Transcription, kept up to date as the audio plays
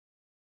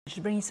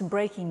Should bring you some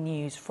breaking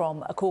news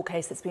from a court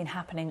case that's been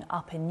happening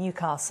up in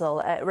Newcastle.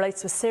 It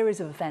relates to a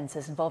series of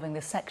offences involving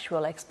the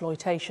sexual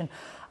exploitation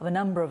of a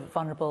number of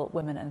vulnerable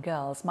women and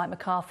girls. Mike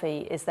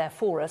McCarthy is there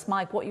for us.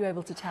 Mike, what are you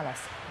able to tell us?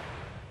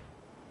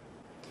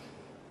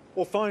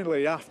 Well,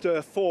 finally,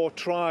 after 4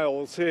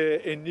 trials here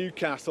in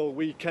Newcastle,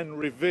 we can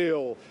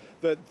reveal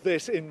that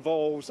this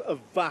involves a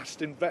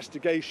vast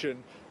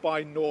investigation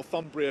by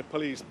Northumbria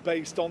Police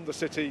based on the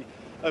city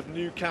of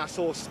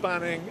Newcastle,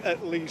 spanning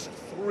at least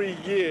 3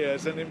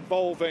 years and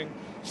involving,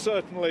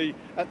 certainly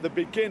at the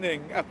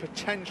beginning, a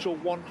potential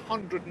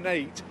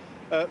 108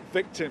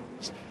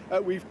 victims.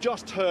 We've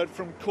just heard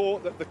from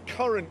court that the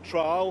current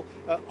trial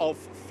of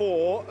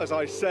 4, as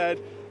I said,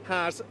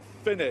 has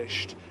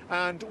finished,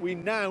 and we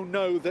now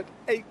know that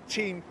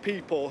 18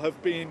 people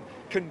have been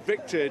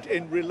convicted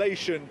in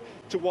relation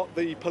to what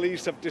the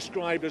police have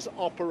described as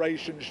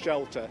Operation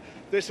Shelter.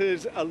 This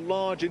is a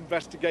large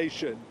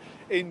investigation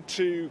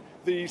into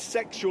the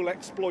sexual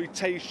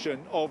exploitation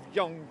of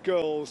young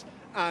girls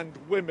and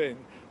women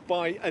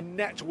by a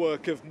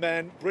network of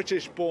men,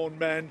 British-born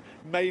men,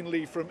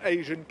 mainly from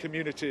Asian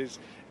communities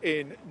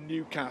in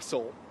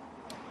Newcastle.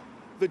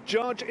 The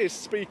judge is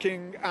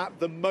speaking at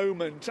the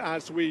moment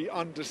as we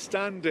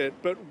understand it,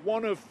 but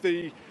one of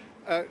the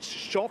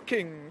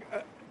shocking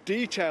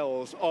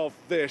details of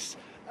this,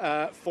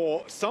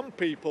 for some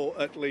people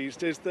at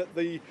least, is that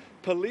the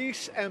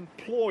police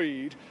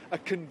employed a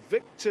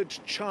convicted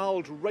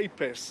child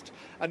rapist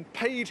and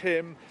paid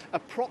him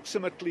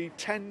approximately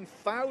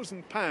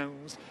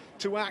 £10,000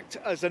 to act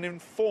as an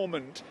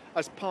informant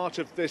as part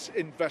of this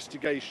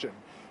investigation.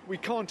 We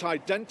can't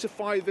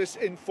identify this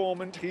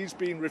informant. He's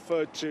been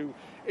referred to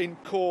in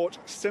court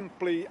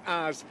simply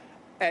as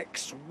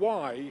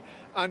XY,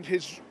 and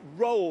his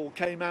role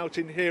came out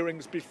in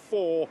hearings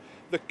before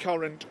the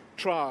current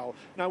trial.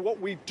 Now, what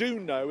we do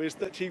know is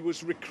that he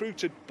was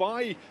recruited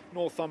by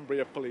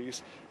Northumbria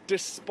Police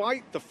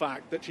despite the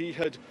fact that he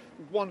had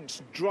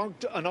once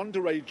drugged an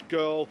underage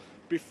girl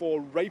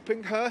before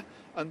raping her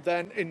and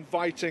then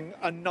inviting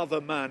another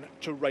man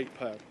to rape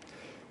her.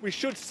 We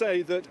should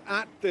say that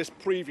at this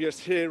previous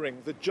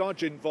hearing, the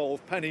judge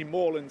involved, Penny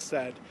Morland,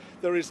 said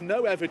there is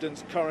no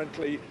evidence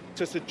currently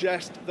to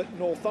suggest that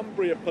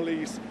Northumbria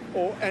Police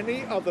or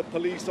any other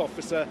police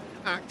officer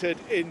acted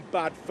in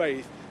bad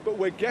faith. But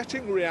we're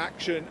getting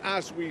reaction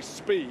as we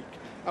speak,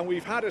 and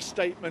we've had a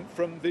statement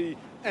from the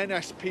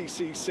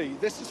NSPCC.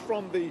 This is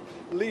from the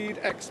lead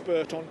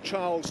expert on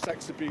child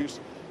sex abuse,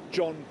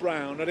 John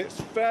Brown, and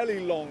it's fairly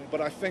long, but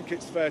I think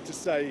it's fair to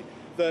say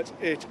that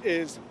it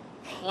is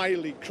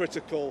highly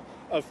critical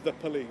of the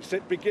police.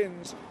 It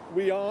begins,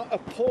 "We are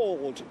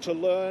appalled to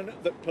learn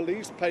that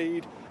police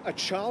paid a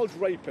child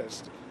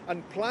rapist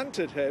and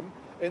planted him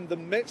in the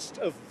midst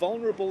of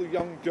vulnerable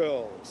young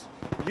girls.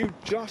 You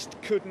just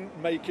couldn't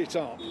make it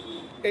up.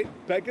 It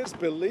beggars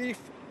belief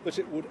that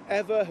it would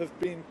ever have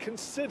been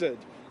considered,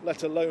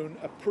 let alone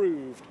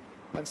approved.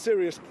 And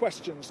serious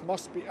questions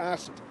must be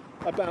asked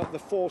about the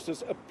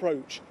force's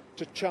approach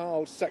to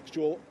child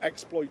sexual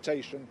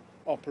exploitation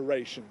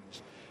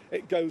operations."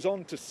 It goes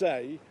on to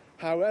say,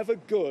 however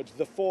good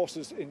the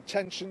force's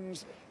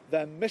intentions,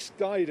 their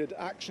misguided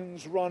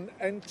actions run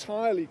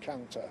entirely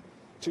counter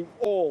to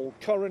all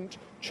current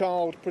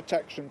child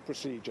protection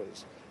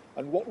procedures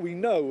and what we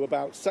know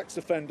about sex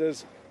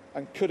offenders,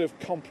 and could have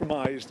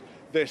compromised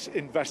this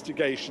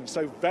investigation.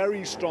 So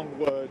very strong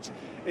words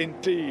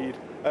indeed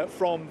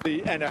from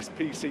the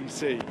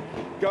NSPCC.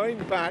 Going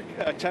back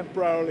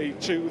temporarily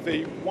to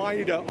the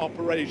wider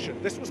operation,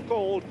 this was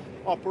called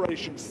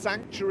Operation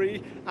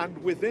Sanctuary, and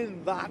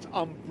within that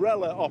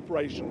umbrella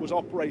operation was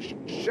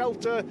Operation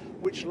Shelter,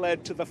 which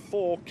led to the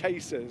 4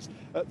 cases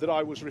that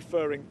I was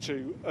referring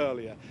to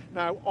earlier.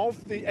 Now,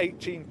 of the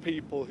 18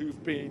 people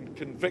who've been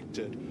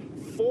convicted,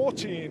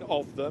 14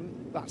 of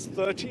them, that's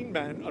 13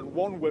 men and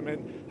 1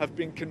 woman, have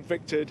been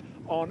convicted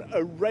on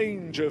a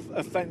range of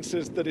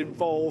offences that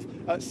involve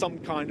some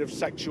kind of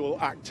sexual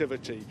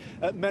activity.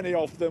 Many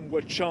of them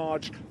were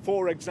charged,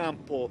 for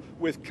example,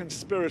 with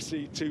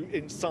conspiracy to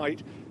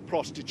incite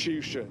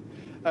prostitution.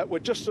 We're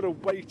just sort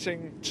of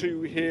waiting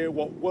to hear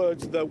what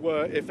words there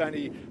were, if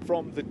any,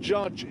 from the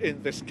judge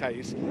in this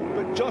case.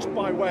 But just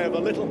by way of a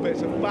little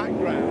bit of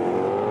background,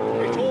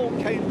 it all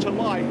came to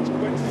light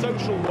when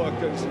social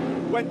workers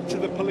went to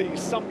the police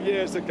some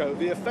years ago.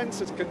 The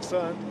offences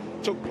concerned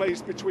took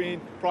place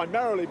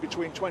primarily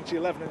between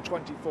 2011 and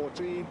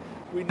 2014.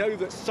 We know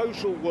that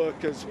social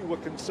workers who were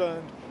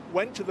concerned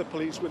went to the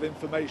police with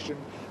information.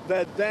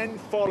 There then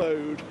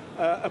followed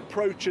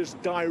approaches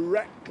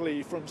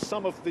directly from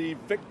some of the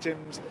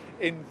victims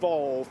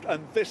involved,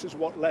 and this is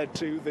what led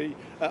to the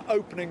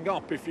opening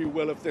up, if you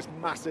will, of this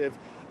massive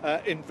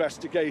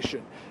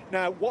investigation.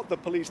 Now, what the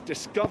police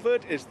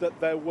discovered is that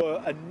there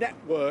were a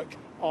network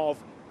of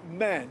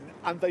men,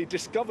 and they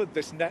discovered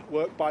this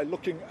network by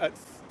looking at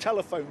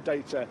telephone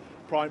data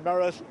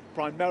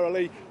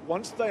primarily.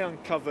 Once they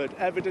uncovered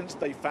evidence,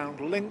 they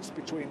found links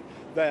between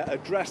their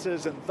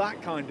addresses and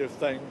that kind of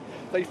thing.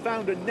 They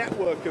found a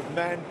network of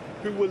men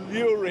who were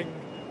luring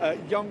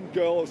young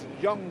girls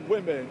and young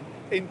women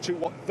into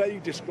what they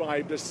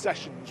described as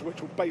sessions,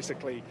 which were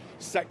basically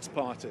sex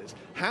parties.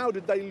 How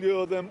did they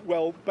lure them?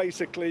 Well,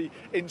 basically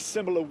in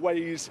similar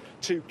ways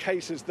to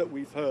cases that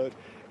we've heard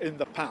in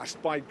the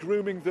past, by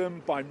grooming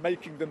them, by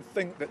making them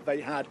think that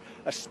they had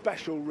a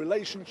special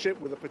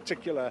relationship with a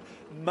particular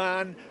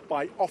man,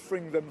 by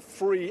offering them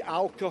free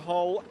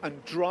alcohol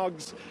and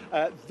drugs.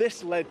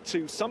 This led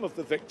to some of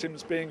the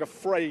victims being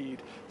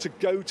afraid to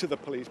go to the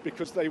police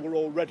because they were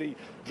already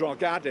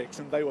drug addicts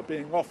and they were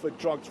being offered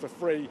drugs for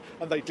free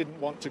and they didn't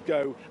want to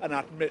go and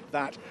admit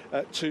that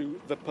to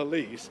the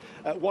police.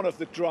 One of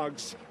the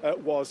drugs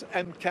was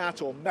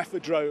MCAT, or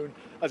methadone,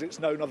 as it's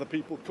known, other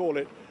people call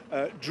it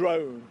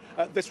drone.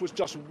 This was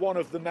just one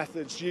of the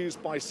methods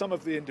used by some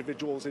of the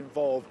individuals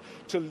involved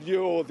to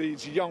lure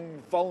these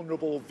young,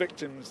 vulnerable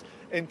victims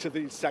into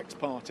these sex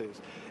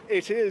parties.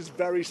 It is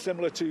very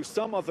similar to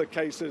some other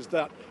cases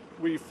that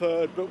we've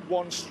heard, but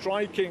one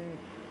striking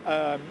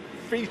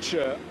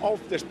feature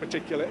of this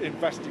particular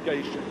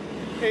investigation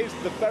is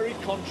the very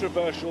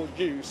controversial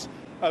use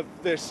of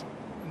this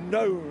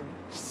known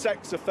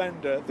sex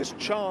offender, this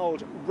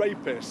child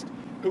rapist,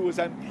 who was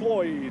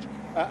employed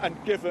and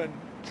given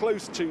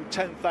close to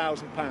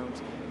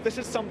 £10,000. This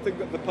is something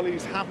that the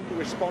police haven't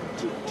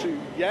responded to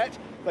yet.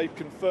 They've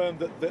confirmed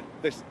that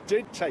this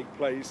did take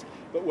place,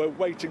 but we're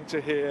waiting to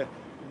hear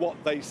what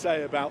they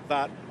say about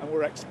that, and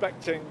we're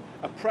expecting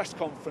a press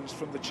conference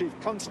from the Chief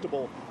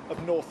Constable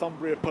of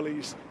Northumbria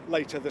Police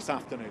later this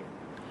afternoon.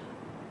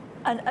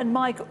 And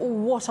Mike,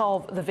 what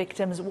of the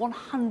victims?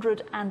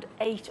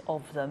 108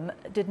 of them.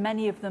 Did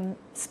many of them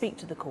speak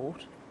to the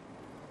court?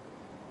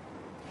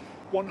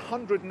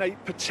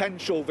 108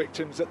 potential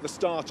victims at the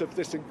start of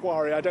this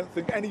inquiry. I don't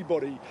think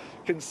anybody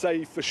can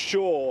say for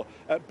sure,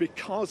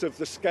 because of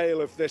the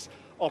scale of this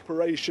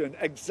operation,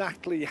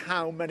 exactly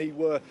how many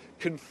were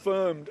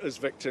confirmed as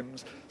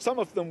victims. Some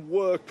of them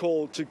were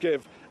called to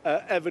give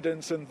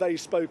evidence, and they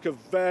spoke of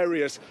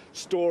various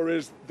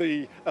stories.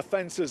 The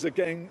offences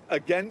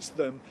against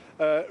them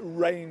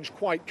range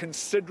quite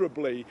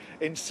considerably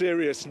in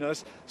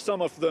seriousness.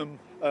 Some of them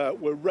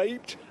were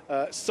raped.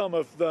 Some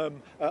of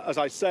them, as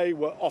I say,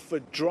 were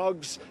offered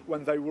drugs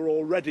when they were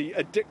already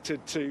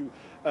addicted to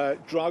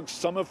drugs.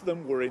 Some of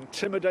them were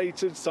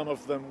intimidated. Some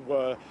of them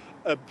were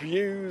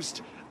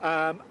abused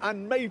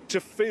and made to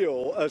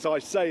feel, as I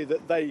say,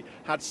 that they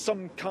had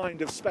some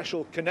kind of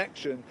special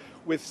connection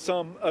with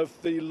some of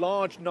the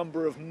large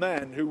number of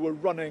men who were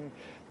running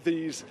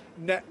these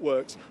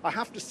networks. I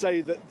have to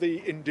say that the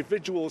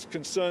individuals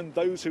concerned,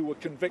 those who were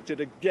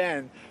convicted,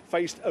 again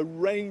faced a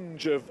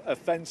range of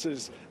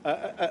offences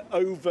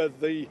over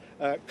the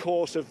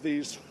course of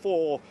these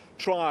 4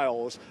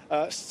 trials.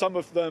 Some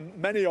of them,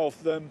 many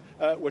of them,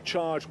 were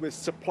charged with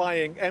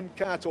supplying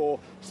MCAT or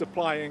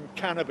supplying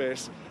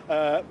cannabis,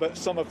 but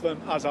some of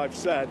them, as I've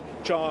said,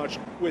 charged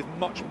with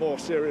much more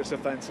serious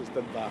offences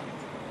than that.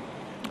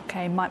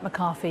 OK, Mike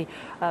McCarthy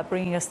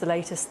bringing us the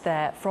latest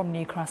there from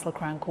Newcastle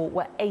Crown Court,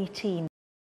 where 18